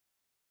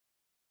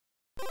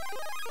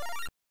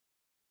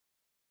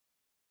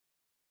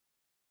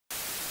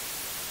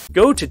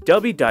Go to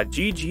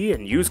w.gg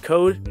and use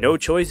code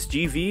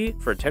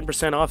NOCHOICEGV for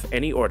 10% off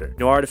any order.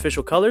 No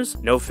artificial colors,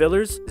 no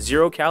fillers,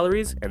 0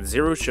 calories, and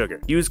 0 sugar.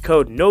 Use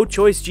code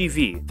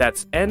NOCHOICEGV,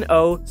 that's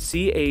NOCHOICEGV,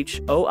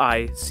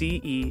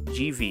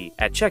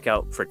 at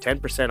checkout for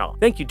 10% off.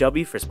 Thank you,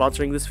 W, for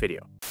sponsoring this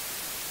video.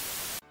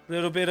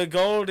 Little bit of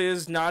gold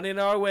is not in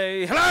our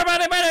way. Hello,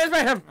 everybody, my name is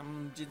Mayhem.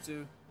 I'm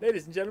Jitsu.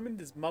 Ladies and gentlemen,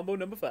 this is Mambo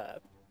number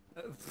 5.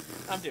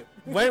 I'm due.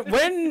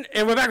 When,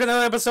 and we're back with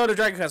another episode of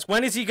Dragon Quest.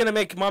 When is he gonna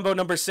make Mambo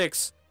number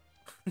 6?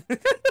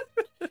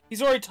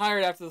 He's already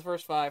tired after the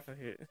first 5.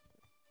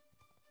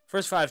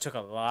 First 5 took a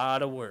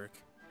lot of work.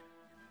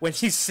 When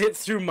you sit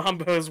through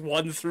Mambo's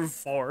 1 through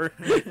 4.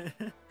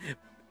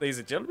 Ladies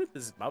and gentlemen,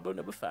 this is Mambo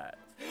number 5.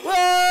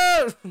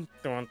 Whoa!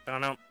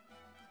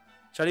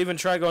 Should I even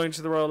try going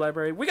to the Royal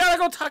Library? We gotta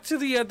go talk to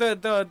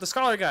the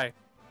scholar guy,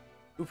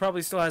 who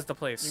probably still has the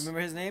place. You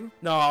remember his name?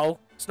 No,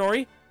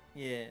 Snorri.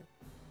 Yeah.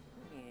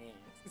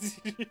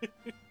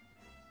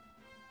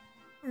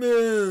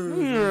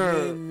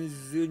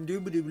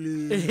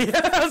 Indubitably.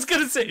 Yeah, I was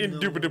gonna say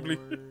indubitably.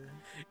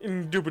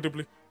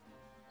 Indubitably.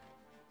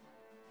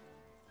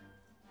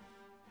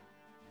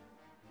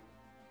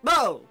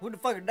 Bo! Who the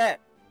fuck is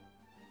that?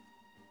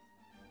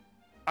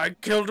 I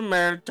killed a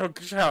man and took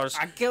his house.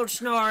 I killed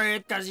Snorri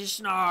because he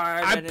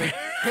snored and it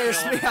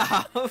pissed me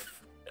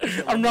off.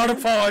 I'm not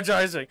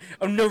apologizing.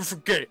 I'll never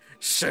forget.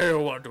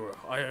 Sail Wanderer.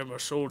 I am a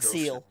soldier.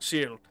 Seal.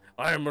 Seal.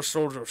 I am a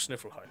soldier of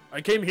Sniffelheim.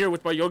 I came here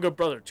with my younger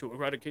brother to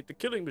eradicate the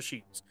killing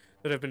machines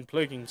that have been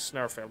plaguing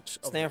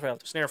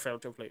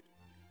Snarefelt of late.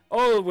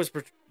 All was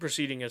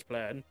proceeding as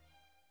planned.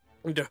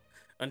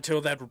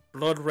 Until that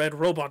blood-red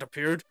robot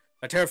appeared,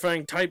 a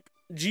terrifying type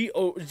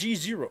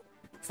G0,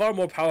 far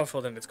more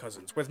powerful than its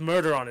cousins, with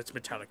murder on its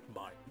metallic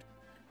mind.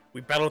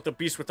 We battled the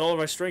beast with all of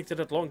our strength, and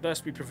at long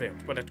last we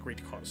prevailed, but at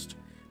great cost.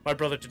 My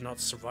brother did not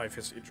survive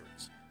his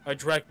injuries. I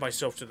dragged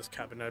myself to this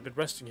cabin, and I've been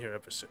resting here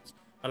ever since.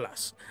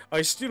 Alas,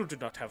 I still do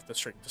not have the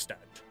strength to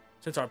stand.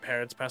 Since our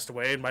parents passed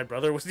away and my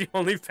brother was the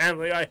only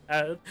family I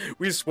had,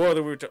 we swore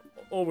that we would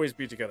always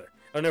be together.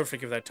 I'll never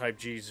forgive that Type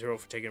G0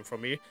 for taking it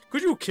from me.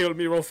 Could you kill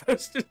me real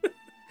fast?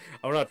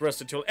 I will not rest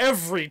until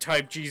every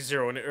Type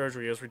G0 in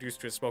Erdry is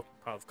reduced to a smoking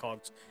pile of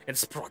cogs and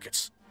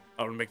sprockets.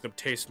 I will make them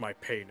taste my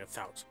pain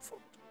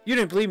 1,000-fold. You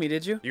didn't believe me,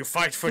 did you? You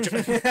fight for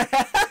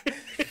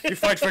you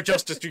fight for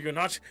justice, do you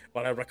not?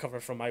 While I recover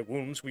from my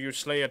wounds, will you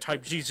slay a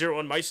Type G0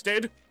 in my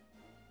stead?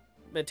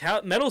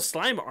 Metal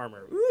slime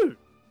armor. Ooh.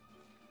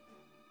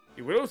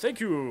 You will?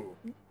 Thank you.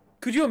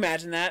 Could you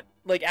imagine that?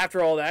 Like,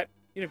 after all that?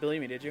 You didn't believe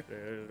me, did you?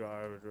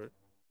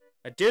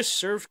 A dish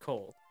served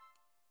cold.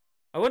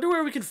 I wonder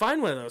where we can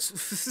find one of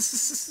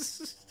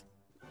those.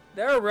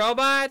 There are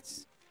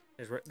robots.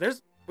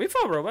 We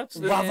found robots.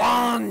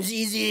 Revenge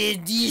is a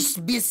dish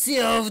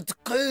served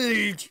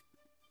cold.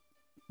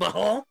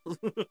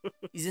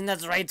 Isn't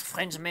that right,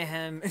 French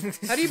Mayhem?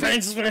 How do you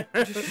French Mayhem?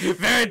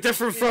 Very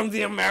different from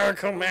the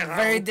American Mayhem.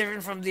 Very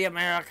different from the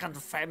American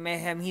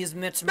Mayhem. He's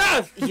much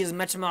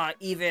more,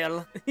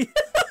 evil. Wait,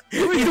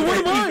 what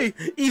am I?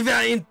 Evil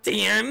in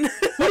 10.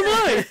 What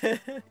am I?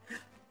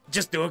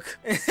 Just Duke.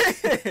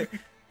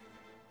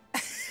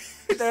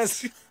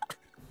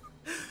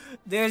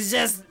 There's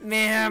just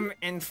Mayhem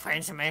and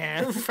French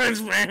Mayhem.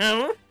 French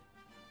Mayhem.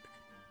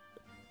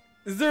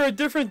 Is there a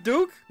different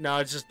Duke? No,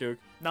 it's just Duke.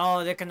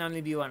 No, there can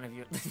only be one of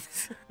you.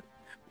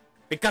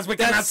 Because we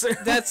cannot.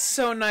 That's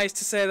so nice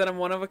to say that I'm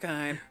one of a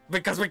kind.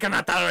 Because we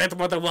cannot tolerate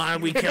more than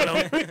one, we kill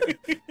him.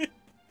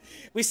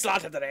 We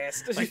slaughtered the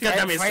rest.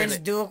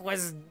 French Duke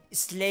was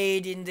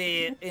slayed in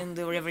the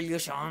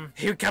revolution.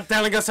 He kept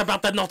telling us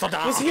about the Notre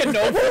Dame. Was he a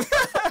noble?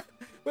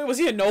 Wait, was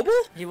he a noble?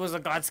 He was a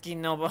Godskin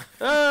noble.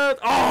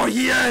 Oh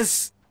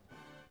yes!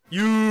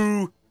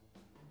 You.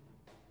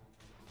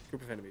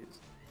 Group of enemies.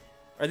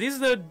 Are these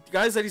the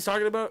guys that he's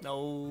talking about?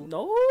 No.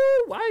 No?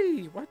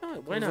 Why? Why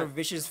not? Why not? A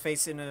vicious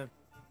face in a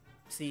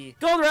sea.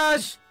 Gold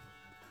Rush!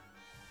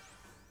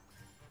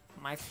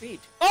 My feet.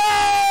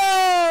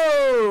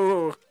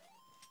 Oh!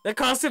 That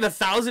costed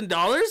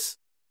 $1,000?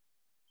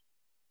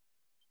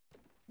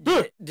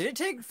 Did it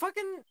take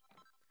fucking...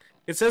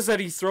 It says that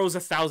he throws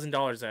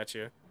 $1,000 at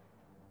you.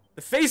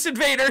 The face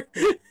invader!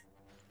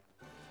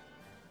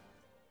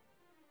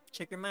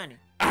 Check your money.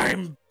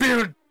 I'm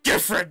built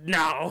different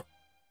now!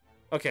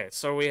 Okay,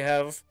 so we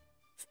have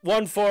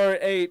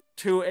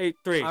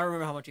 148283. I don't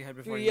remember how much you had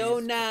before.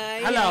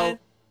 309. Hello.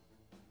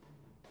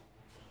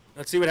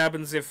 Let's see what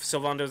happens if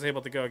Sylvando is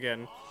able to go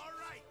again.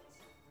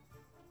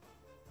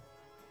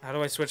 How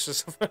do I switch to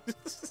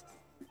Sylvando?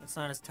 It's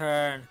not his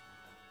turn.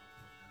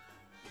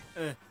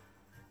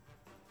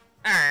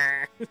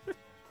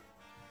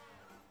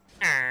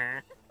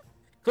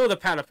 Kill the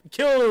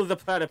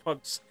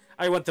platypugs.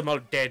 I want them all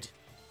dead.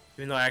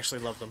 Even though I actually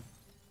love them.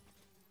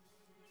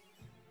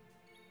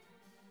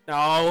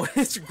 Oh,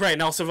 it's great.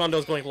 Now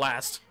Sylvando's going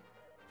last.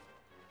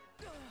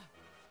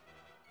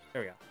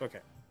 There we go. Okay.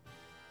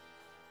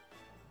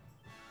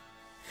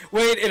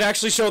 Wait, it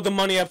actually showed the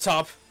money up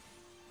top.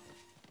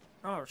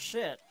 Oh,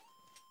 shit.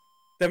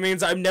 That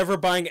means I'm never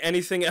buying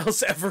anything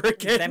else ever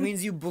again. That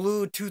means you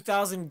blew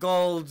 2,000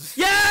 gold.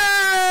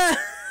 Yeah!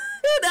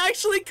 It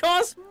actually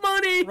costs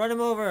money! Run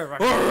him over.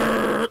 Run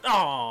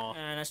Aw.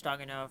 not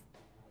strong enough.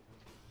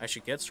 I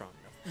should get strong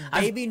enough.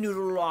 Baby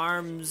noodle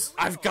arms.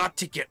 I've got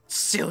to get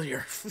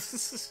sillier.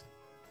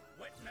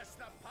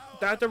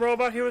 That the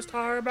robot he was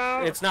talking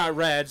about? It's not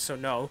red, so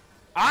no.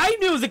 I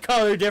knew the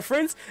color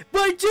difference,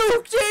 but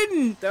Duke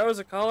didn't! There was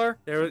a color?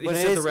 He But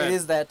said the red. it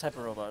is that type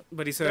of robot.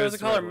 But he said There it was a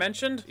the color red one.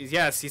 mentioned?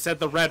 Yes, he said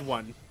the red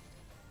one.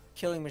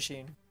 Killing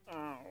machine.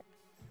 Oh.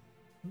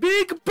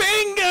 Big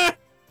banger!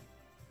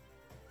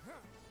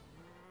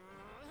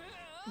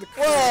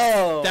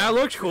 Whoa! That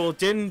looked cool.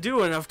 Didn't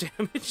do enough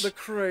damage. The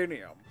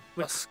cranium.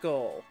 A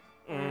skull.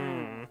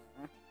 A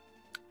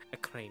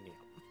cranium.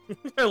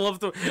 I love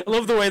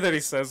the way that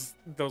he says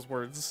those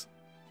words.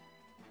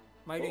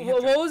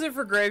 What was it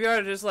for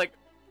graveyard? Just like...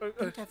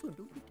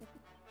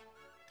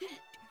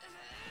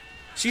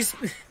 She's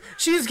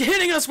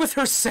hitting us with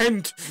her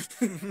scent.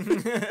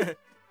 There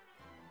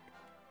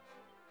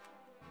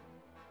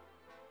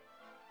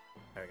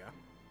we go.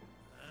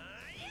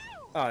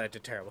 Oh, that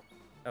did terrible.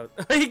 Oh,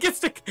 he gets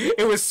to.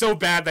 It was so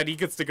bad that he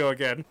gets to go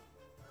again.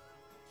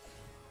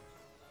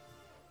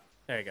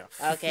 There you go.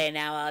 Okay,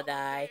 now I'll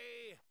die.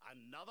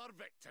 Another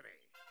victory.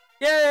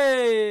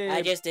 Yay!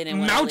 I just didn't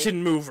want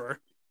Mountain mover.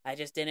 I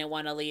just didn't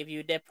want to leave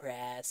you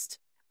depressed.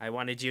 I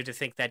wanted you to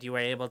think that you were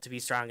able to be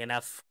strong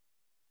enough.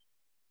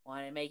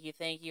 Want to make you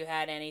think you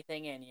had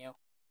anything in you.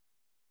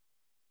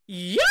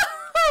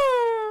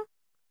 Yahoo!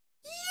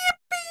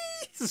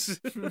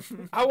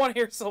 Yippies! I want to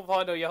hear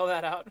Silvando yell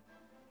that out.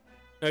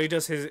 No, he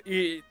does his.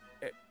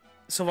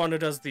 Silvano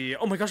does the.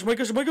 Oh my gosh! Oh my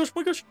gosh! Oh my gosh! Oh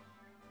my gosh!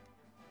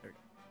 There we go.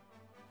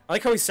 I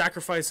like how he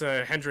sacrificed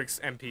Hendrix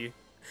MP.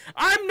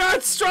 I'm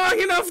not strong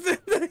enough to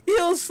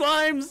heal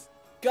slimes.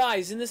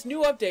 Guys, in this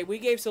new update, we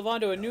gave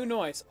Silvando a new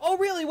noise. Oh,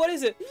 really? What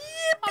is it?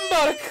 I'm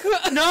about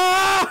to...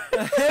 No!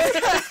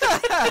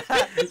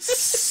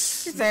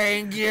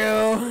 Thank you.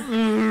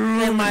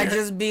 It might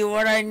just be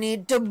what I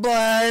need to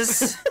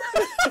buzz.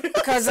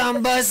 Cause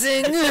I'm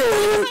buzzing.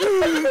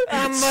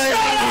 I'm buzzing.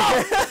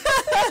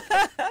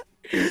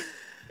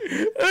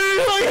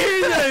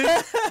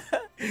 I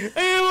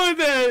didn't want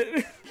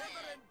that.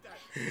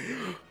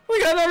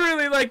 Like, I don't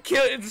really like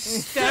kill.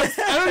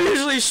 I don't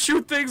usually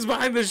shoot things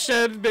behind the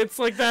shed bits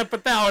like that,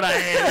 but that one I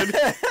had.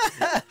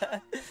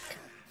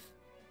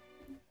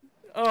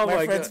 Oh my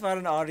my friends god! found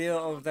an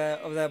audio of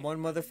that one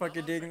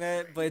motherfucker doing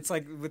that, but it's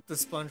like with the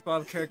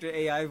SpongeBob character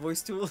AI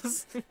voice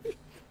tools.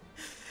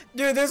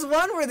 Dude, there's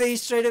one where he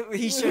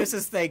straight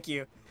says thank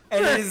you,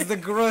 and it is the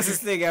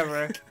grossest thing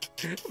ever.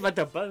 But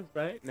the buzz,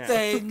 right? No.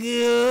 Thank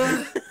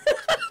you.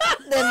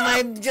 That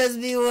might just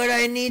be what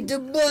I need to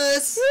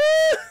buzz.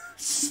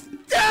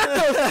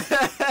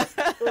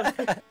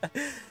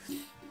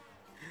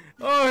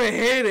 Oh, I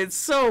hate it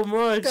so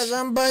much. Cause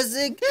I'm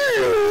buzzing.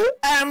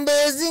 I'm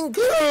buzzing.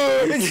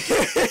 Oh,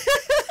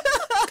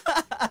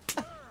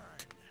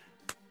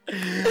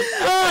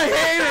 I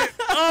hate it.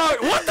 Oh,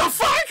 what the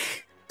fuck?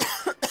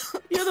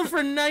 You had them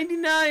for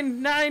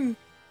 99.9.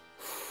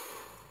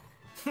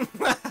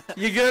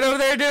 You good over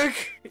there, Duke?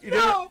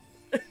 No!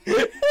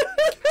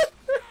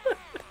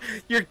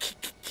 You're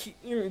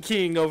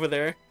keying over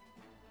there.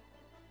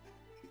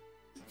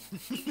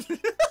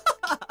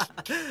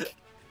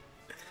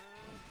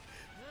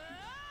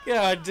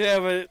 God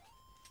damn it.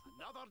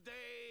 Another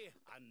day,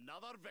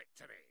 another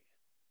victory.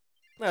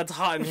 That's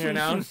hot in here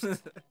now.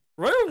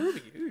 Royal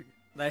Ruby. Ooh.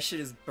 That shit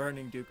is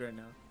burning Duke right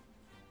now.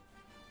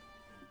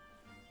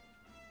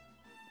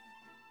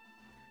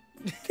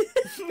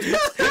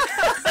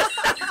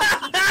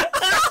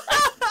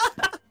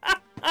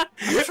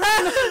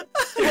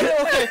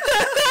 Okay.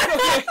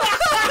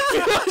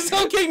 I'm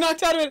so getting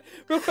knocked out of it.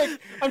 Real quick,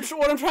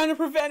 what I'm trying to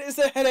prevent is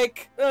a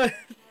headache.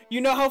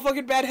 You know how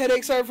fucking bad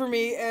headaches are for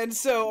me, and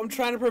so I'm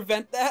trying to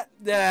prevent that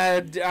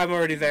I'm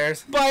already there.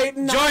 by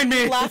not Join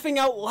me. laughing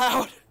out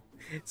loud.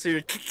 So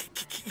you're.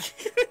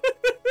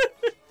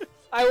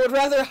 I would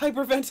rather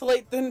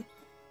hyperventilate than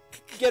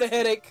get a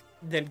headache.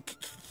 Then. This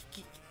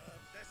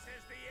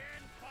is the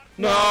end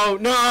for No,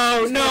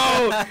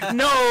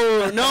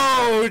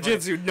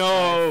 Jinsu, I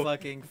no.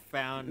 fucking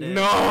found it.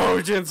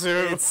 No,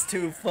 Jinsu. It's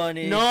too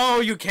funny.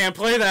 No, you can't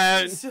play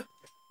that.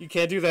 You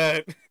can't do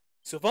that.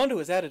 Sylvando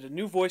has added a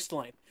new voiced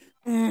line.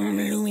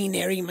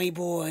 Luminary, my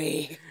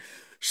boy.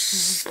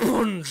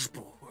 Sponge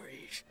boy.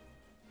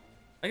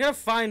 I gotta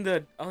find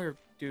the other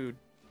dude.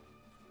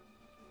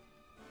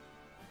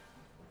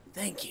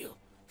 Thank you.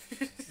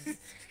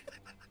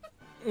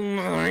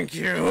 Thank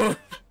you.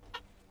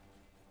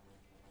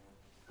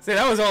 See,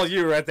 that was all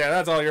you right there.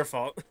 That's all your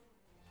fault.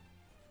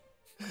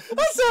 I'm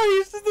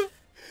sorry.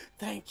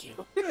 Thank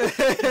you.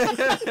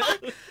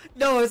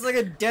 No, it's like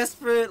a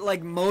desperate,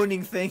 like,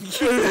 moaning thing.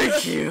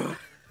 Thank you.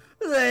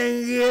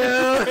 Thank you.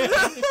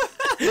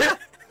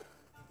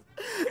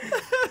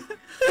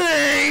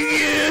 Thank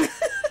you.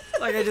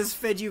 Like I just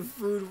fed you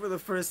food for the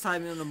first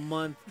time in a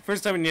month.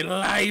 First time in your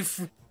life.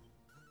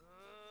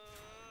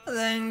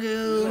 Thank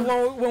you.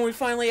 When we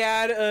finally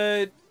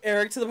add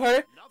Eric to the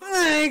party.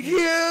 Thank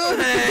you.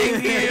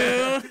 Thank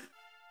you.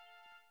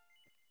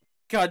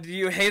 God, do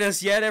you hate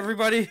us yet,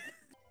 everybody?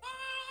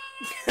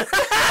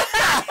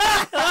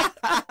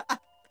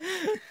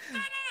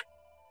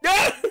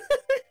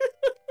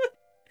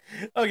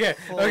 Okay,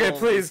 okay,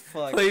 please,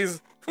 fuck.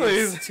 please,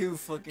 please. It's too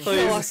fucking.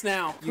 Please. Kill us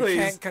now. You please.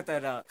 can't cut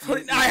that out.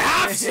 Please. I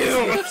have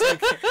to!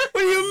 What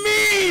do you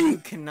mean? You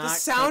cannot. The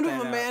sound cut of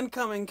a that out. man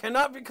coming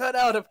cannot be cut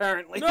out,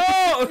 apparently.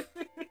 No!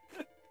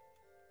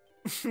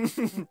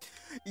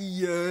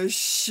 Yeah,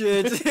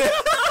 shit.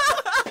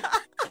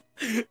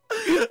 I'm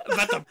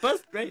about to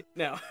bust right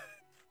now.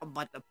 I'm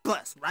about to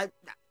bust right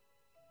now.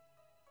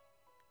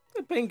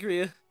 The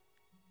pancreas.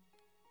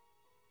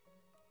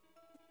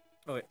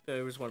 Oh wait,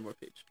 there was one more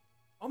page.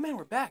 Oh man,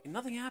 we're back and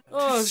nothing happened.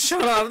 Oh,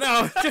 shut up!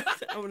 No.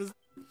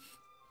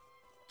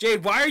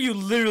 Jade, why are you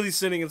literally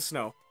sitting in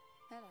snow?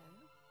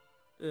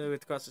 Hello.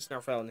 With across the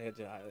snow fell and hit.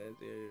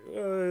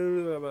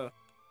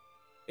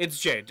 It's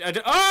Jade.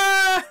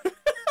 Ah!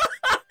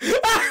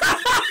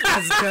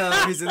 Let's go.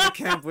 He's in the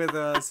camp with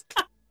us.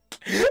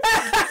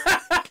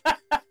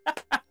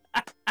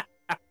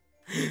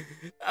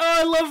 Oh,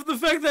 I love the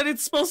fact that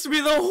it's supposed to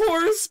be the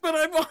horse, but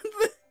I'm on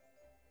the.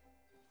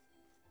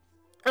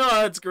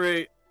 Oh, that's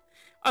great.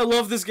 I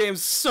love this game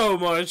so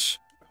much.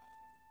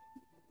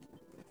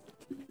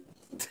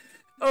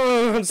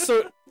 Oh,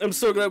 I'm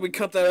so glad we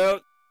cut that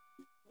out.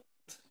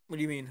 What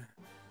do you mean?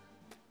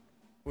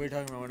 What are you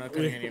talking about? We're not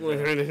cutting any of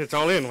that. It's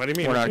all in. What do you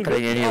mean? We're not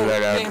cutting any of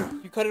that out.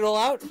 Damn, you cut it all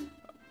out?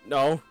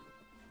 No.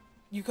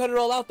 You cut it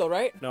all out though,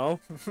 right? No.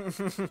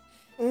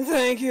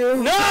 Thank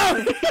you.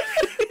 No!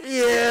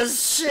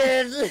 Yes,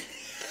 shit.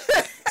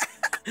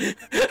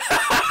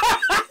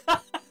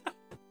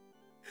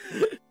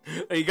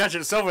 You got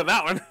yourself with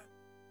that one.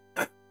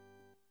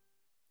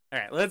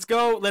 Alright, let's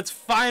go. Let's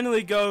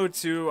finally go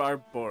to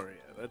Arborea.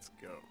 Let's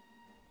go.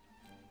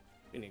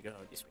 We need to go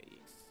this way.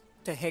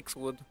 To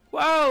Hexwood.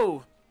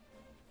 Whoa!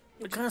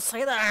 You can't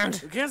say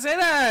that. You can't say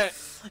that!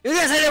 You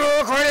can't say that we're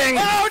recording.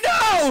 Oh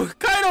no!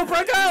 Kaido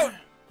broke out!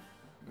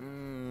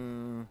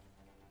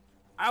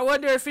 I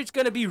wonder if it's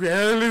gonna be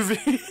relevant.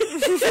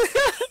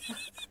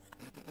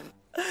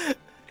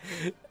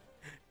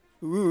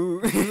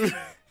 Ooh.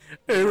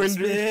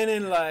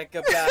 Spinning like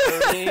a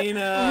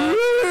ballerina.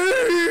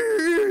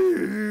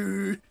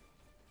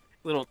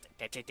 Little.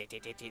 I'm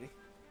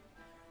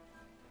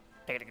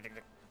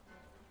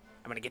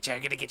gonna get you.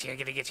 I'm gonna get you. I'm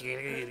gonna get you.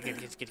 I'm gonna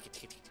get you.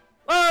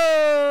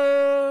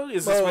 Oh!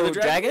 Is this where the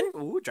dragon?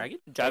 Ooh, dragon.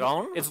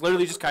 Dragon? It's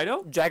literally just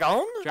Kaido.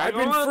 Dragon? I've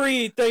been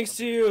freed thanks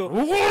to you.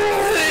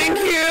 Thank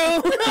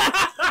you.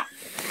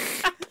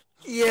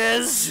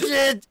 Yes,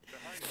 shit.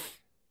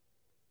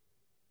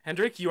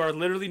 Hendrik, you are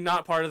literally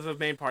not part of the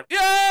main part.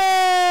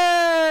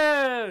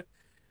 Yeah!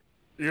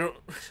 You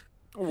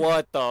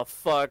What the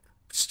fuck?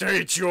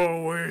 state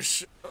your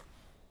wish.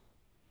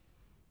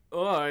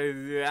 Oh,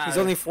 yeah. He's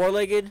only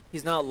four-legged.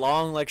 He's not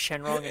long like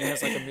Shenron and he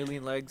has like a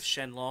million legs.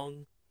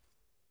 Shenlong.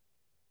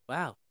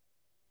 Wow.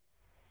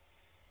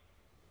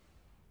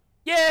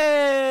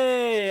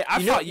 Yay!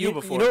 I've fought you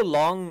before. You know,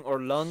 long or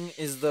lung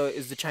is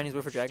the Chinese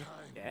word for dragon.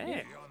 Yeah.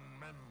 Beyond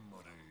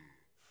memory,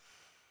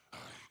 I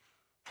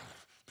have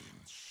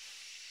been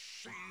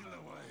sealed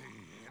away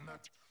in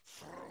that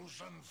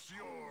frozen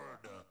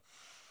fjord.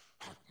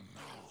 But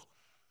now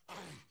I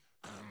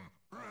am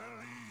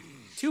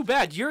released. Too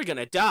bad you're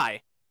gonna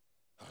die.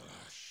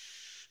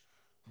 Alas,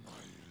 my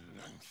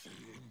lengthy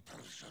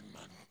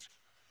imprisonment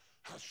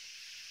has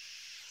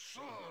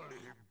sorely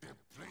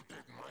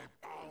depleted my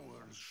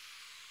powers.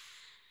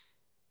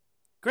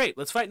 Great,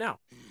 let's fight now.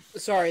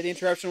 Sorry, the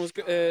interruption was.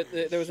 There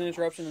was an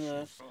interruption in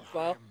the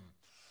file.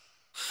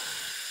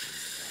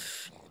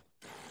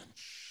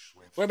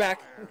 We're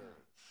back.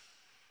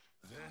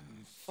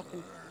 Then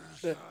Fucking-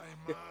 first I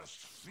must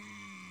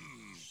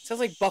feast.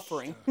 Sounds like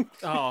buffering.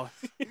 Oh.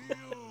 You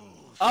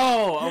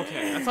Oh,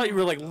 okay. I thought you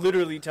were like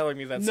literally telling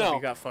me that No.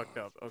 something got fucked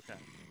up. Okay.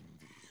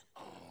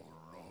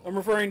 I'm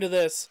referring to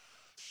this.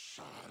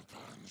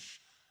 Serpents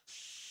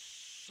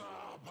Sabar.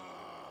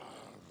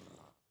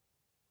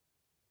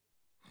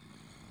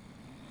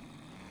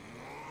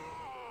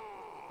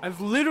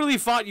 I've literally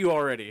fought you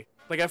already.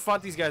 Like I've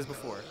fought these guys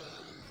before.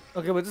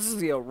 Okay, but this is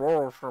the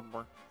Aurora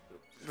Sherman.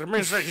 That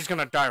means that he's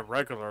gonna die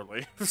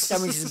regularly.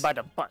 That means he's about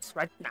to bust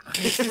right now.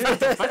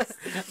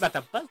 About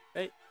to bust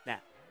right now.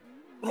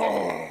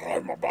 Oh,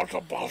 I'm about to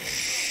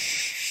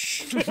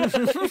bust.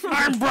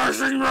 I'm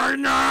buzzing right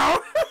now.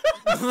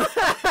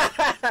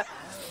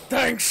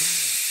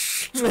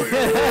 Thanks.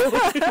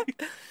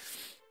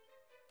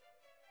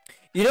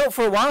 You know,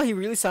 for a while he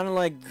really sounded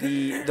like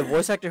the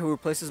voice actor who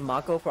replaces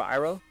Mako for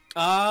Iroh,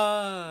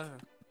 Ah.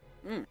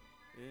 Mm.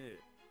 Yeah.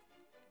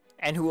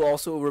 and who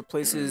also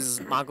replaces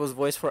Mako's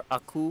voice for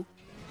Aku.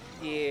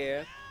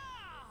 Yeah.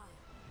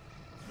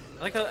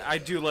 I like how I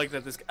do like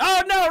that this.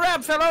 Oh no!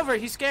 Rab fell over.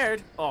 He's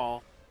scared.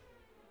 Oh.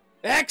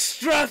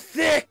 Extra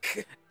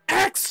thick.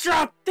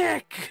 Extra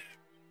thick.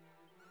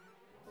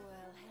 Well,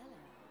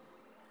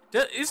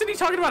 hello. Isn't he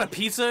talking about a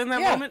pizza in that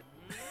Yeah. moment?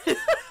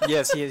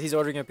 Yes, he is. He's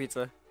ordering a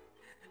pizza.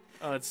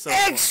 Oh, it's so.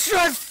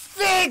 Extra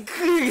thick.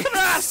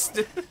 Thrust!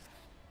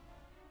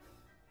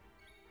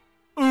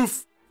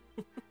 Oof.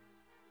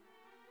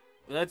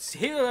 Let's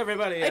heal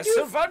everybody. I do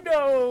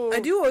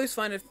Silvando! always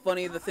find it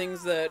funny the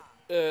things that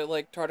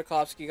like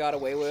Tartakovsky got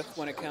away with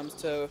when it comes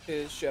to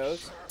his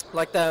shows.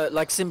 Like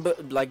Simba,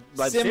 like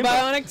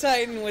Symbionic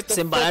Titan with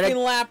the fucking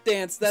lap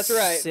dance. That's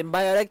right.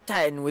 Symbiotic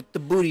Titan with the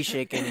booty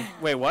shaking.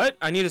 Wait, what?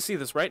 I need to see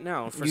this right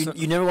now.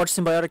 You never watched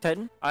Symbiotic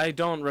Titan? I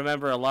don't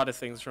remember a lot of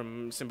things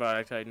from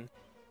Symbiotic Titan.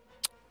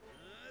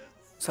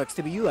 Sucks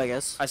to be you, I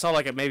guess. I saw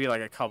maybe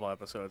a couple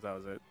episodes. That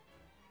was it.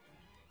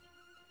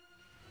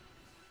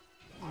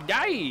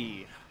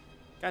 Die!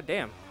 God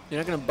damn.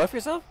 You're not gonna buff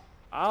yourself?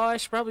 Oh, I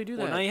should probably do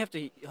that. Well, now you have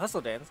to hustle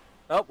dance.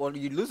 Oh, well,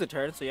 you lose a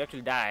turn, so you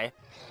actually die.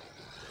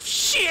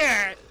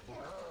 Shit!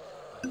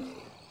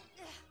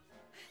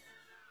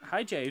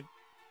 Hi, Jade.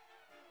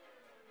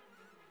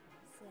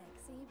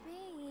 Sexy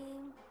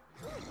beam.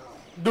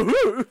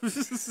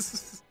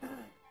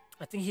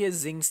 I think he has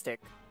Zing Stick.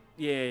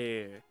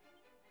 Yeah.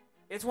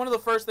 It's one of the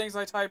first things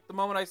I type the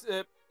moment I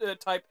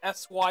type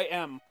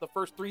SYM, the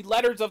first 3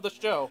 letters of the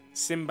show.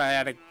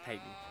 Symbiotic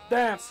Titan.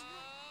 Dance.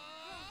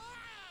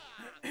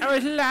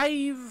 I'm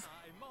alive!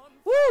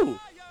 Woo!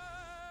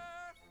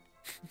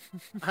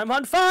 I'm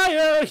on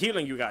fire!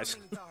 Healing you guys.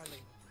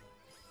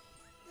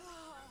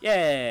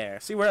 Yeah.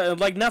 See, where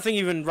nothing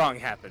even wrong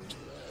happened.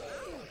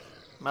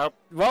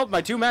 Well,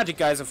 my 2 magic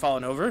guys have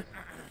fallen over.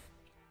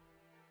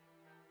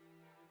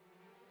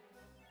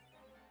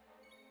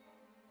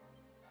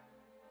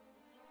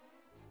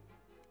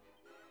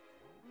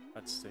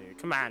 Let's see.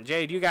 Come on,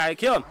 Jade, you gotta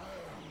kill him.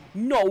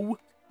 No.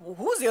 Who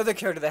was the other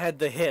character that had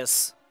the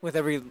hiss with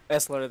every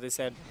S letter they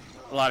said?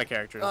 A lot of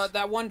characters.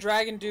 That one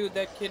dragon dude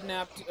that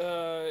kidnapped.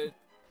 Oh,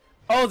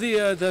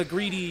 the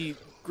greedy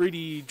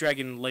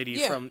dragon lady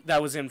from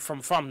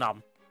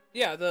Nam.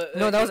 Yeah,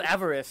 no, that was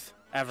Avarith.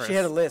 Avarith. She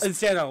had a list.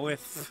 Instead of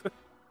with.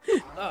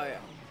 Oh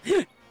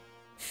yeah.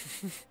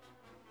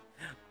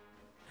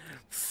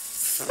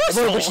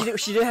 Well, but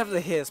she did have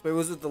the hiss, but it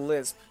was with the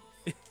list.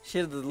 She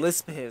had the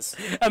lisp hiss.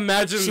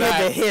 Imagine she that.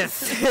 Had the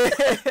hiss.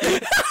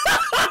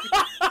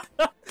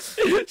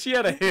 She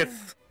had a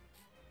hiss.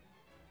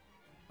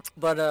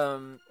 But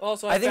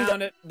Also, I think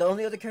found it. The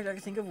only other character I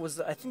could think of was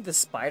I think the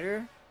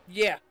spider.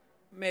 Yeah,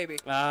 maybe.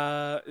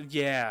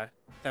 Yeah,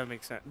 that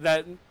makes sense.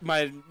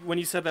 When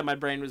you said that, my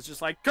brain was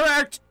just like,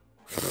 correct.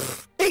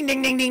 Ding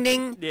ding ding ding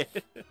ding. Yeah.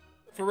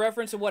 For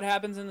reference to what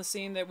happens in the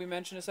scene that we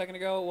mentioned a second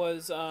ago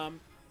was the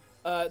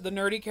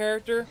nerdy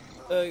character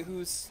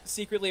who's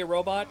secretly a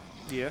robot.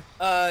 Yeah.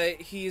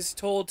 He's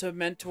told to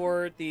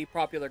mentor the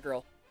popular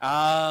girl. What the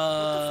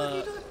fuck are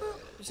you doing, bro?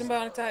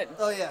 Symbiotic Titan.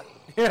 Oh yeah.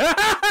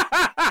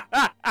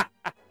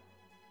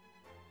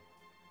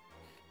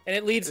 And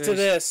it leads to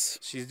this.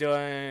 He's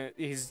doing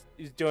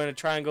a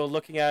triangle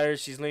looking at her.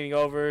 She's leaning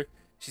over.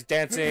 She's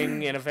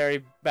dancing in a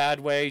very bad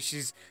way.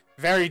 She's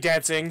very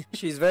dancing.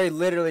 She's very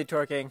literally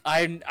twerking.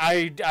 I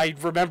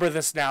remember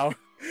this now.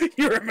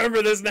 You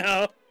remember this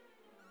now?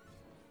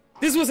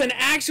 This was an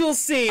actual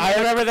scene. I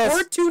remember this.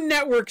 Cartoon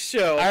Network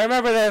show. I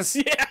remember this.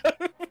 Yeah.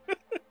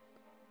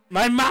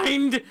 My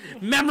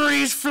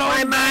memories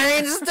flowing. My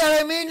mind's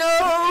telling me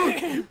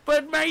no,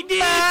 but my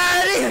body.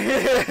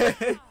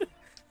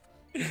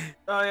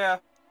 Oh yeah,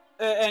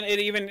 and it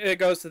even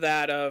goes to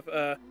that of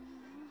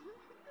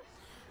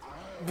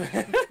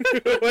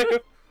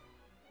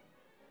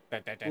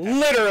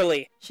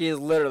literally. She is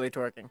literally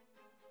twerking.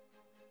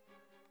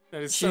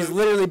 She's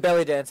literally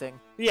belly dancing.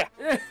 Yeah.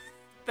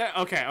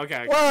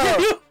 Okay.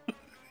 Whoa!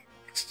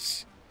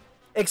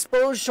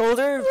 Exposed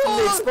shoulder from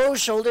the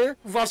exposed shoulder.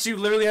 While she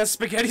literally has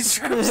spaghetti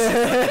straps.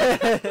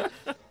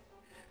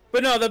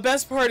 But no, the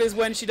best part is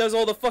when she does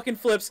all the fucking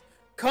flips,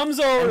 comes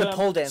over And to the him,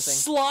 pole dancing.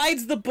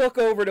 slides the book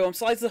over to him,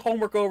 slides the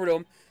homework over to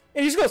him,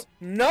 and he just goes,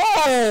 "No!"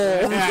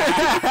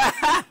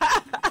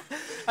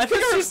 I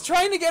think she's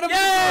trying to get him to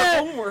do her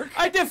homework.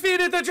 I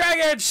defeated the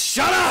dragon.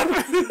 Shut up.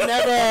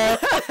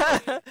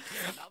 Never.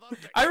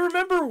 I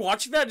remember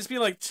watching that and just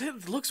being like,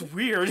 it looks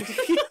weird.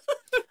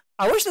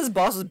 I wish this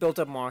boss was built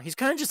up more. He's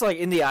kind of just like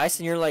in the ice,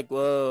 and you're like,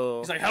 whoa.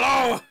 He's like,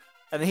 hello.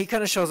 And then he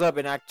kind of shows up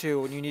in Act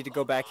 2 when you need to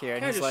go back here,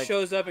 and He he's just like,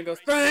 shows up and goes,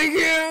 "Thank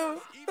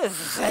you."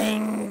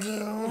 "Thank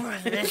you.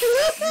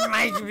 This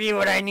might be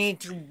what I need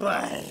to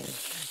buy."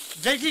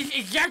 That is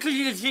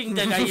exactly the thing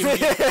that I am.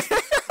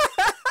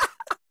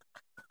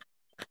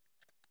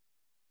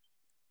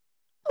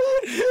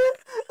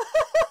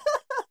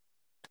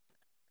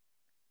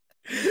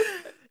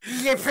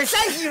 You're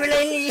precisely what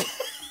I need.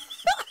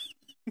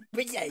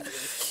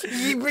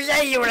 You're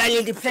precisely what I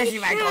need to pleasure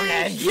my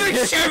gonads. Your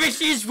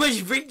services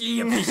was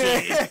greatly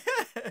appreciated.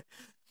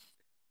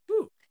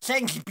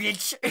 Thanks,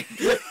 bitch.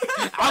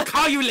 I'll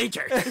call you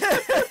later.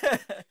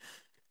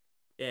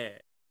 Yeah.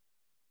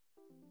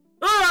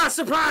 Ah,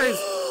 surprise!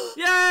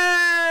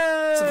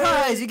 Yay!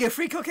 Surprise! You get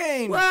free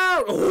cocaine.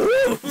 Wow!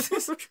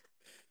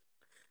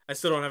 I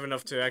still don't have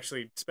enough to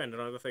actually spend it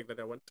on the thing that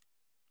I want.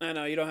 I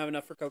know you don't have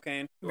enough for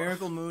cocaine.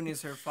 Miracle Moon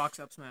is her Fox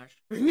Up Smash.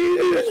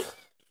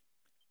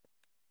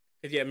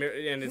 Yeah,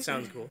 and it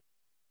sounds cool.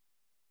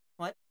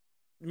 What?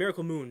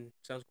 Miracle Moon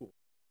sounds cool.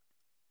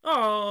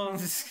 Oh.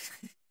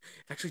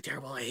 Actually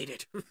terrible, I hate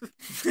it.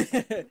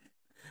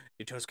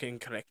 You chose king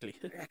correctly.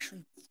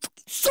 Actually,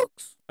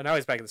 Sucks! And now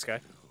he's back in the sky.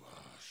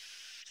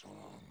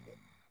 Strong,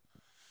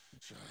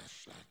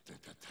 just like the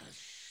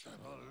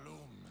detestable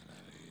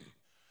luminary,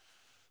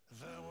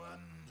 the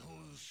one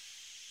who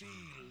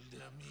sealed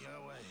me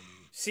away.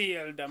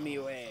 sealed me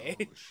away.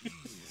 She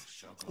is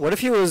so What if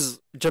he was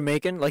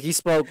Jamaican? Like he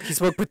spoke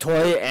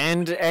Patoy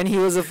and he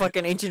was a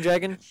fucking ancient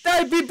dragon?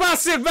 That'd be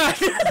busted, man!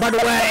 But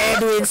when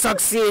Edwin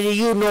succeed,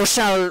 you know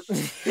shall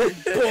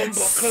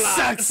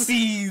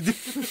Succeed!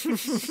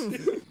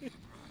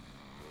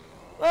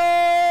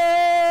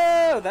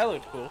 Oh, that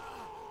looked cool.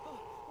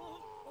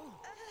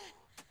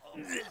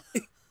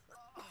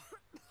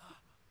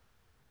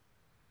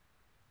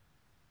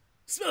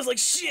 Smells like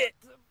shit!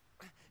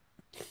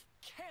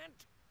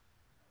 can't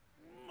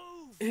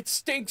move. It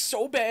stinks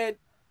so bad.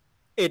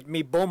 It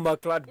me bomba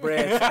clot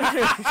bread.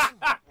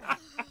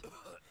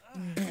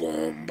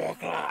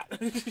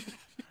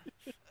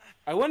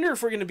 I wonder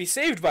if we're gonna be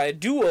saved by a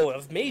duo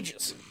of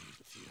mages.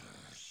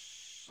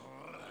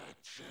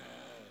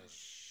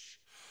 Wretches,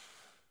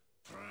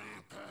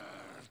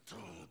 prepare to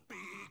be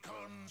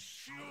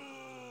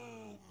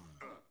consumed.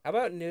 How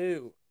about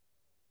no?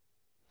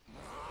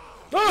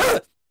 Ah!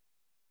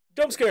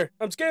 Jump scare!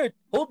 I'm scared!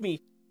 Hold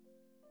me!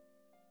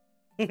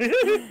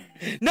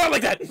 Not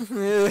like that!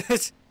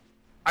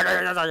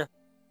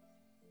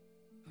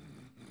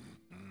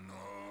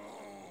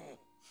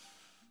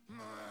 No.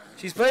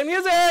 She's playing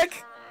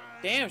music!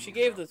 Damn, she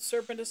gave the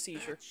serpent a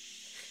seizure.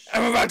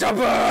 I'm about to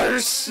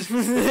burst! What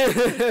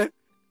is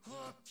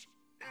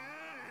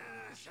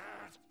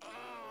that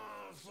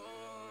awful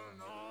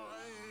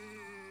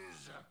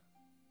noise?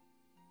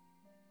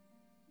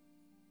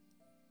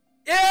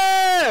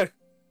 Yeah!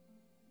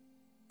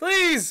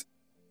 Please!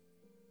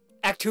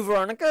 Act 2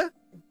 Veronica?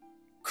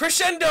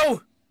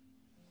 Crescendo!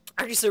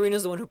 Actually,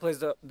 Serena's the one who plays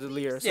the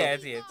lyre. So. Yeah,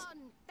 it's it. On,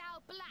 thou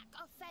black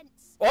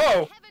offense.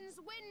 Oh! Heaven's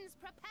winds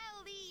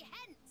propel thee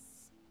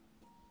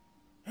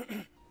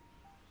hence.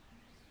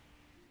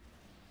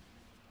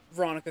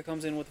 Veronica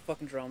comes in with the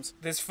fucking drums.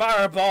 This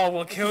fireball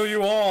will kill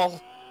you all!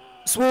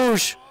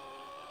 Swoosh!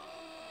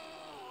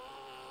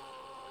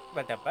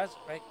 About that buzz,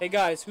 right? Hey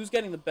guys, who's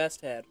getting the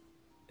best head?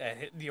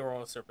 Hit the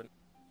oral serpent.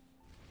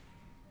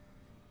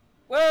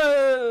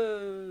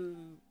 Whoa!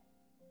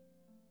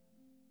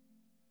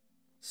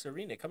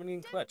 Serena coming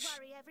in Don't clutch.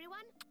 worry, everyone.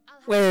 I'll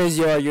have Where's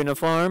you your in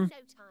uniform?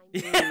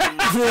 no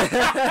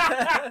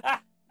time.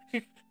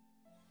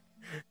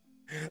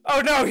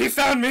 Oh no, he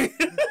found me!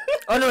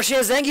 Oh no, she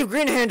has thank you,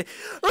 Green Hand!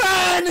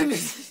 Run!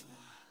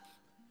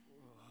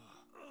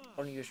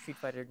 Only your Street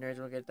Fighter nerds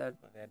will get that.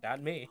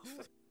 Not me.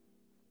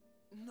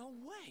 No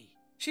way.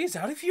 She's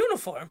out of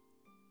uniform.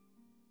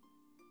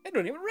 I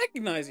don't even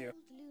recognize you. Old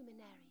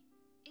luminary,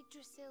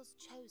 Yggdrasil's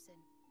chosen.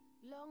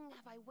 Long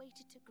have I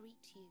waited to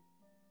greet you.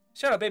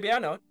 Shut up, baby, I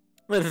know.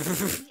 We of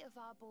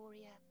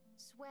Arborea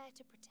swear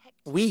to protect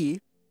you. We?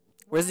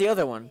 Where's the While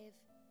other I one? live,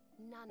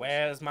 none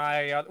Where's shall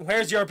my,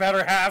 where's your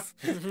better half?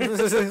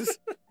 It's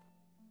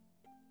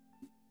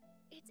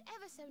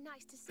ever so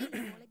nice to see you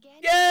all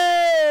again.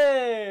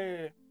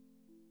 Yay!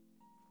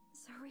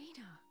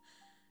 Serena,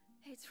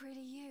 it's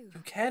really you.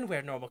 You can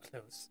wear normal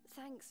clothes.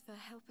 Thanks for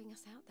helping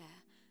us out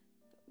there.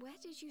 But where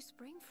did you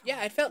spring from?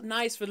 Yeah, it felt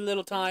nice for the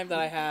little time that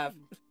I have.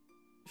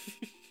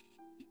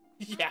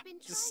 Yeah, I've been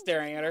just trying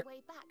staring to at her. find my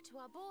way back to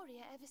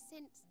Arborea ever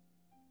since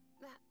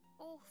that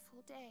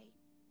awful day.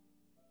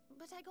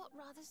 But I got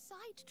rather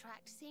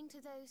sidetracked seeing to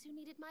those who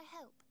needed my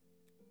help.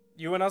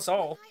 You and us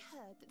all. When I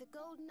heard that the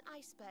golden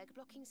iceberg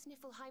blocking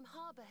Sniffelheim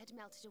Harbor had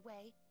melted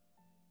away,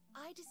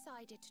 I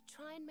decided to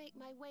try and make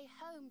my way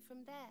home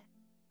from there.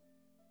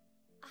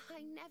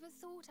 I never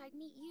thought I'd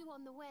meet you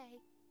on the way.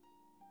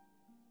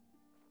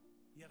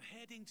 You're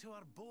heading to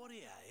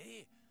Arborea,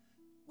 eh?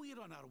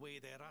 We're on our way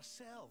there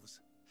ourselves.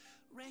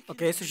 Reckon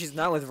Okay, so she's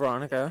not with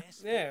Veronica.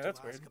 best Yeah, bet to that's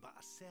ask weird. about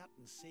a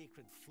certain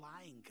sacred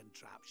flying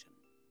contraption.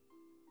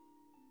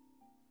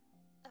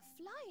 A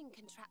flying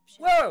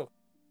contraption? Whoa!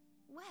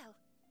 Well,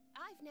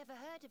 I've never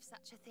heard of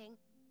such a thing,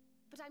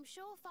 but I'm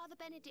sure Father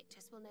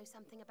Benedictus will know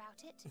something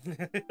about it.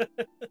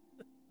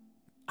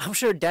 I'm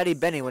sure Daddy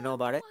Benny would know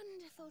about it.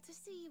 Wonderful to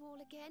see you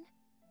all again.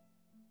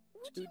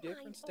 Would Two you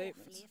different mind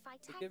statements. awfully if I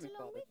Forgive tagged me,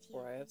 along Father, with you?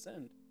 for I have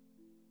sinned.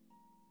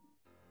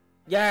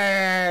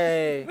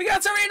 Yay! We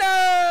got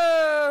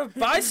Serena!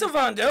 Bye,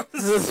 Savando!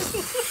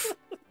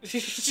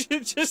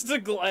 Just a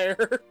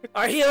glare.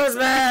 Our hero's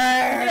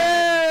back!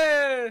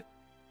 Yeah!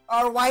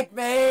 Our white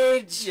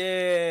mage!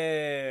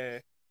 Yeah!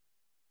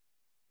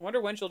 Wonder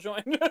when she'll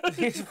join.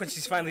 When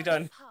she's finally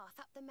done. The path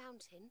up the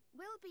mountain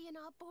will be in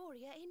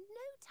Arborea in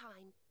no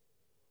time.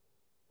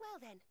 Well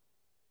then,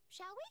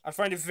 shall we? I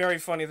find it very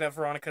funny that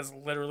Veronica's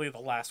literally the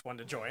last one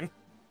to join.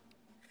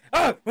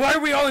 Ah! Why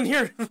are we all in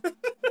here?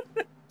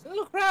 It's a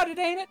little crowded,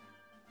 ain't it?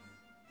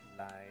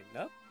 Line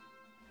up.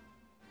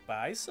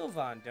 Bye,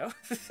 Silvando.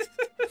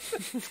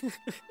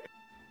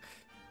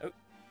 Oh.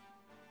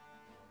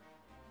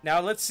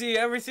 Now let's see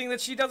everything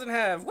that she doesn't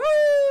have. Woo!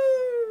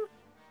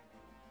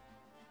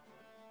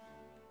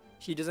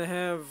 She doesn't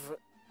have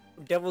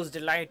Devil's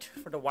Delight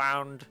for the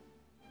wand.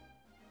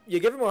 You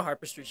give her more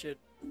Harper Street shit.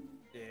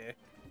 Yeah.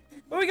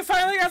 Well, we can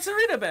finally got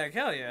Serena back.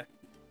 Hell yeah.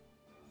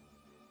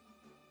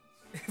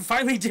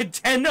 Finally did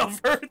 10 of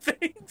her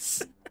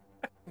things.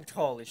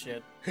 Holy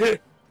shit. The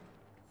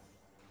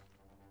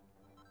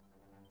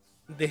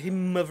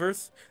hymn of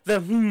Earth. The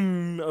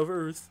hymn of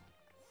Earth.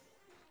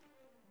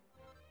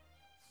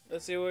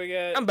 Let's see what we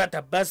got. I'm about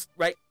to bust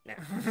right now.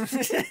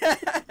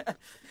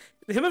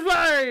 The hymn of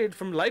light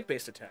from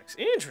light-based attacks.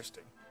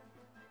 Interesting.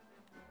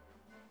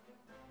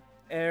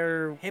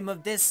 Air. Him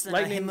of this, and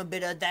Lightning. a him a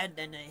bit of that,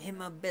 and a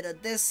him a bit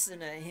of this,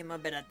 and a him a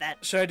bit of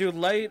that. Should I do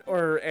light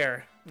or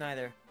air?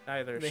 Neither.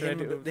 Either. The Should I him,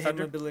 do the him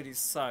thunder? abilities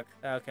suck.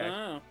 Okay.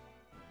 Oh.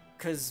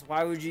 Cause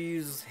why would you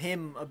use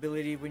him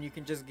ability when you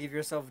can just give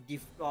yourself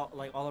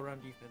all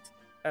around defense?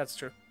 That's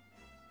true.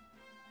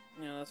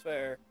 Yeah, that's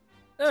fair.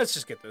 Let's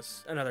just get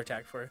this. Another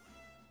attack for her.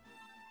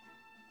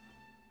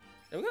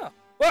 There we go.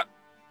 What?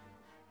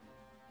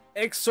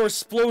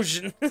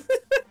 Exorsplosion.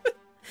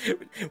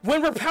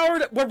 When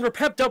we're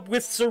pepped up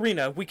with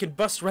Serena, we can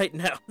bust right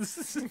now.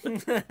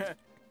 You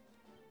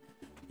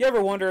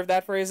ever wonder if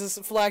that phrase is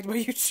flagged by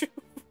YouTube?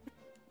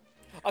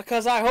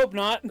 Because I hope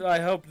not. I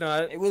hope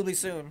not. It will be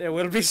soon. It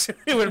will be.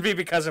 It will be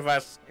because of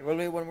us. It will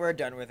be when we're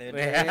done with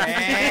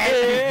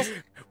it.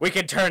 We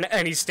can turn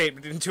any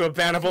statement into a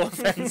bannable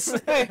offense.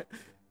 Hey,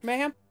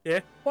 Mayhem?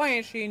 Yeah. Why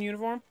ain't she in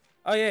uniform?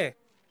 Oh yeah.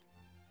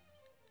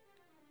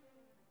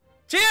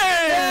 Cheers!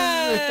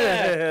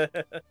 Yeah!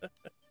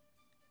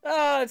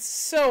 Oh, it's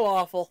so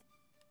awful.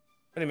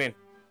 What do you mean?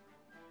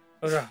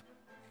 What's wrong?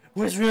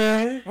 What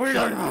are you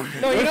talking about?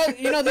 No,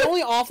 you know, the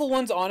only awful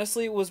ones,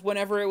 honestly, was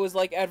whenever it was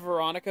like at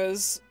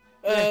Veronica's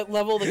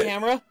level of the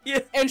camera, Yeah.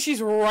 and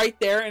she's right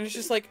there, and it's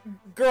just like,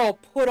 girl,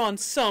 put on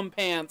some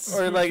pants.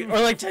 Or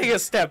like take a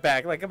step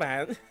back. Like, come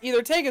on.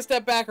 Either take a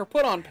step back or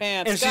put on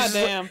pants. And she's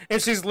Goddamn.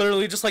 and she's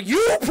literally just like,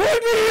 you put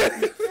me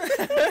in.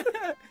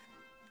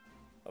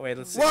 Oh wait,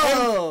 let's see.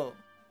 Whoa!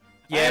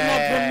 I am not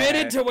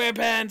permitted to wear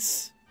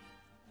pants.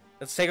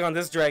 Let's take on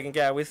this dragon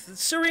guy with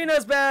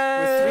Serena's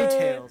back. With 3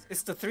 tails.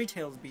 It's the 3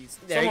 tails beast.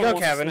 There Someone you go,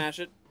 wants to Kevin. Smash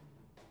it.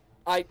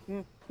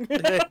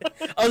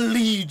 A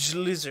liege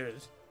lizard.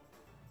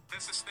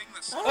 There's this thing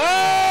that's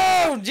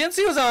Oh,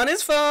 Jinsu's on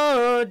his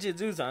phone.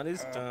 Jinsu's on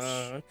his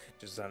phone.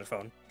 Jinsu's on his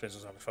phone.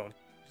 Jinsu's on his phone.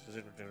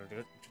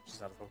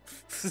 Jinsu's on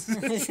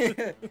his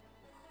phone.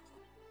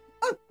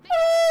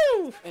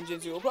 Oh! And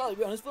Jinsu will probably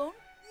be on his phone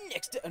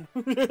next time.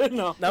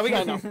 No. Now we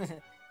I go. know.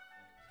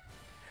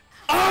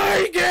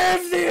 I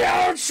give the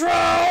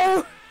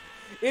outro.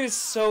 It is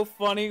so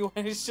funny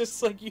when it's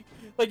just like you,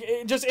 like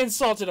it just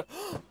insulted him.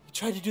 You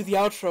tried to do the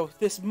outro,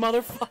 this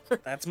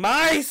motherfucker. That's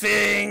my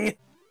thing.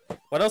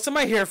 What else am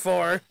I here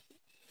for?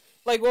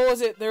 Like, what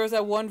was it? There was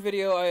that one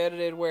video I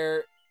edited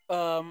where,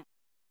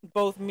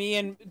 both me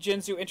and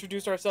Jinsu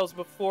introduced ourselves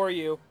before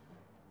you.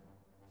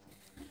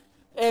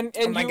 And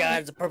Oh my you, god,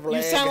 it's a purple you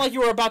egg. sound like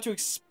you were about to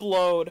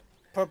explode.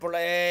 Purple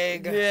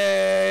egg.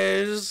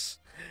 Yes.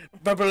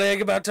 Purple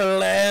egg about to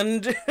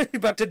land.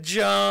 About to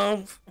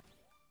jump.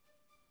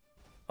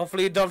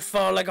 Hopefully you don't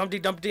fall like Humpty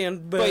Dumpty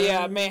and burn. But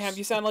yeah, Mayhem,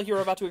 you sound like you were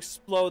about to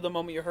explode the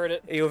moment you heard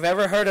it. You've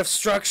ever heard of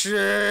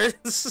structures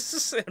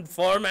and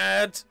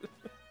format?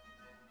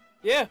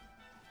 Yeah.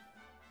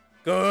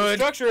 Good.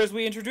 Structure as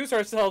we introduce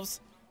ourselves.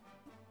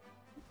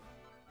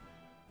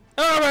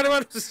 Oh, right,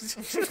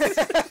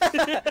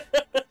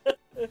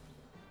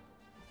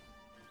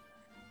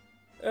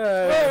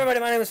 Hello everybody,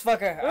 my name is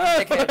Fucker.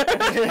 I'm Dickhead.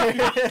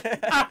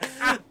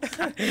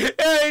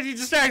 Hey, you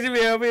distracted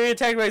me. I'm being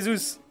attacked by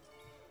Zeus.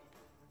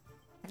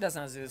 That's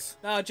not Zeus.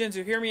 Now,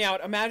 Jinsu, hear me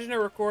out. Imagine a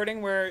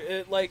recording where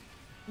it, like,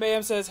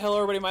 Mayhem says, "Hello,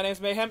 everybody. My name's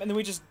Mayhem," and then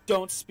we just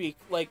don't speak,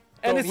 like,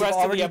 And the it's rest of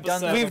the already done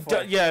episode. that. We've before.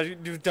 done, yeah,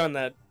 you've done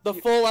that. The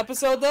full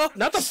episode, though,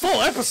 Not the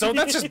full episode.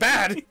 That's just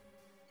bad.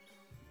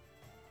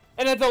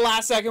 and at the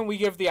last second, we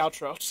give the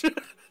outro.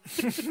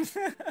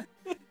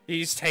 You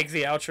just take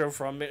the outro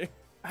from me.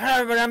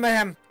 Hello everybody, I'm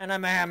Mayhem. And I'm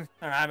Mayhem.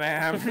 And I'm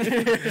Mayhem.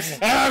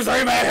 I'm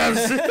sorry,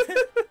 Mayhems.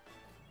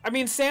 I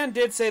mean, Stan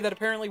did say that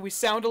apparently we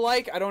sound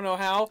alike. I don't know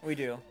how. We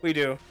do. We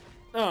do.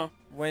 Oh.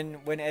 When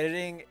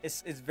editing,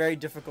 it's very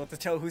difficult to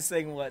tell who's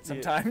saying what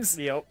sometimes.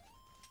 Yep.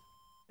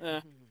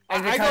 And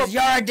And I because go,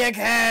 you're a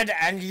dickhead,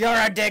 and you're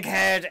a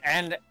dickhead,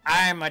 and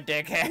I'm a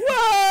dickhead.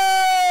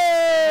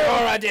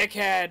 "You're a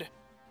dickhead."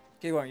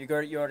 Keep going, you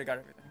already got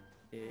everything.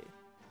 Yeah.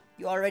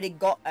 You already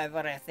got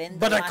everything.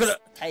 But I coulda-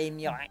 time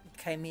you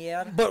came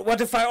here. But what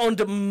if I owned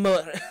a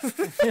mud?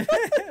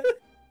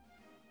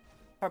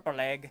 Purple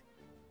egg.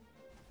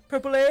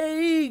 Purple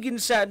egg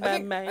inside my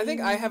mind. I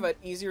think I have an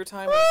easier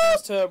time when it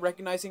comes to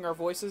recognizing our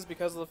voices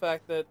because of the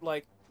fact that,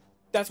 like,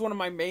 that's one of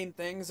my main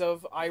things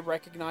of I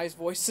recognize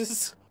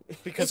voices.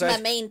 because It's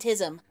my main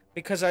tism.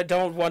 because I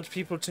don't want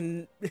people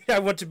to. I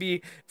want to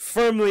be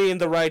firmly in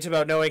the right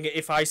about knowing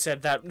if I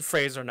said that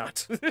phrase or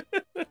not.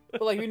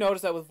 But, like, you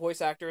notice that with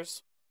voice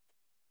actors.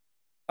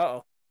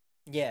 Uh-oh.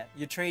 Yeah,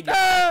 you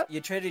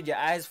traded your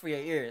eyes for your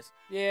ears.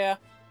 Yeah.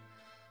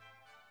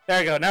 There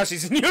you go. Now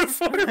she's in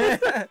uniform.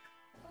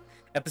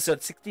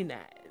 Episode 69.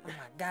 Oh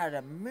my god,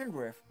 a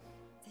midriff.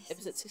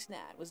 Episode 69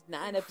 was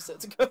 9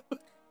 episodes ago.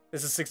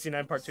 This is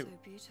 69 part 2. So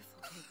beautiful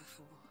here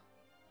before.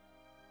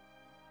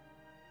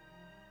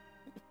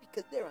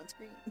 Because they're on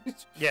screen.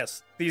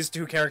 Yes, these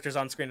two characters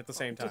on screen at the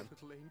same time.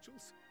 Little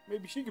angels.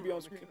 Maybe she could be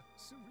on screen. Veronica,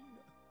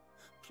 Serena,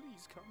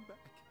 please come back.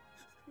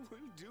 We'll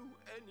do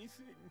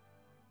anything.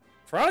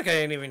 Veronica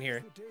ain't even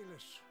here.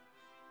 Fidelis,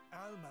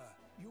 Alma,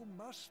 you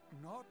must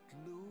not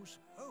lose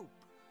hope.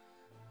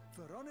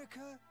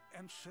 Veronica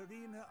and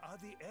Serena are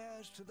the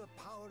heirs to the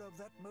power of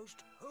that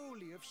most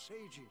holy of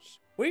sages.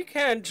 We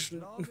can't. As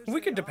long as We they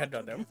can are depend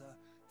on them. together,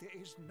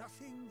 there is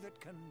nothing that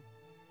can.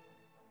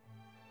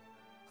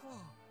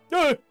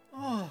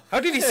 Oh. How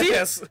did he see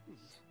us?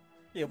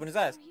 He opened his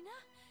eyes. Serena?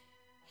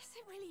 Is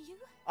it really you?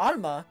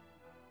 Alma?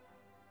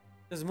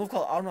 There's a move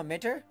called Alma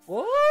Mater?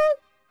 What?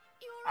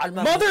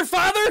 Alma Mother,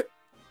 father?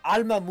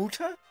 Alma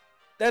Muta?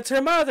 That's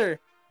her mother.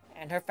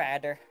 And her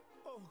father.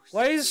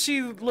 Why does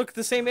she look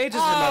the same age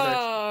as her mother?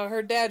 Ah,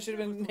 her dad should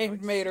have been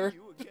named Mater.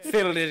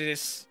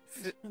 Phyllis.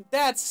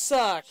 That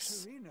sucks.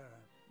 Serena,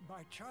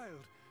 my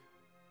child,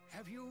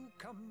 have you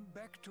come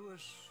back to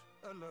us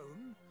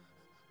alone?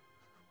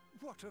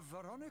 What of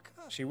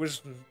Veronica? She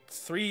was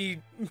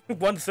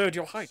 1/3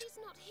 your height. She's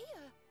not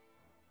here.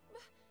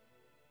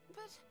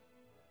 But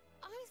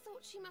I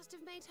thought she must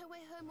have made her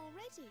way home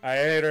already. I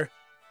ate her.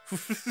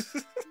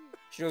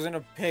 She was in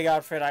a pig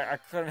outfit. I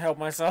couldn't help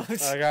myself.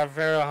 I got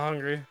very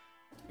hungry.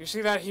 You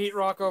see that heat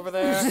rock over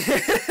there? I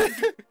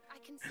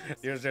can sense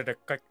Here's the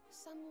quick.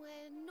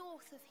 somewhere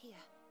north of here.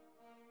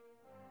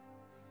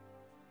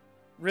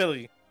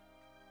 Really?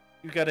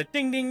 You got a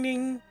ding ding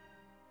ding.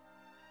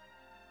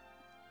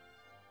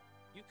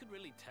 You could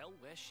really tell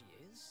where she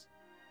is?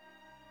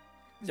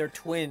 They're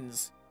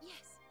twins.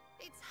 Yes,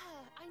 it's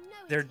her. I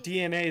know Their it is.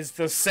 DNA is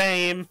the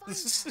same.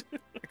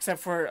 Except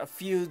for a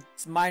few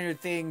minor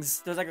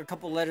things. There's like a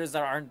couple letters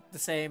that aren't the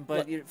same,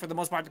 but for the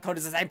most part, the code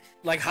is the same.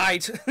 Like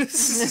height.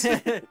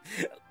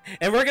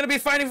 And we're gonna be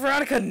fighting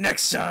Veronica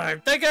next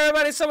time. Thank you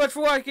everybody so much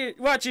for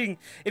watching.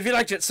 If you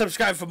liked it,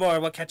 subscribe for more.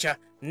 We'll catch you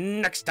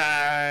next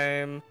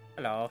time.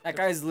 Hello. That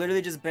guy's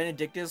literally just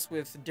Benedictus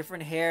with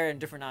different hair and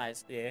different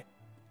eyes. Yeah.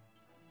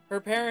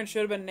 Her parents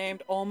should have been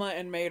named Alma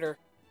and Mater.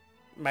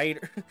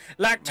 Mater.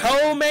 Like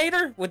toe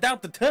mater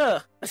without the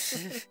tuh.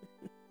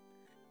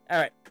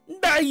 Alright.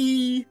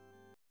 Bye.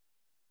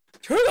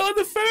 Turn on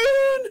the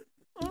fan.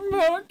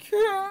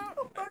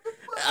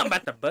 I'm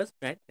about to buzz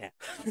right now.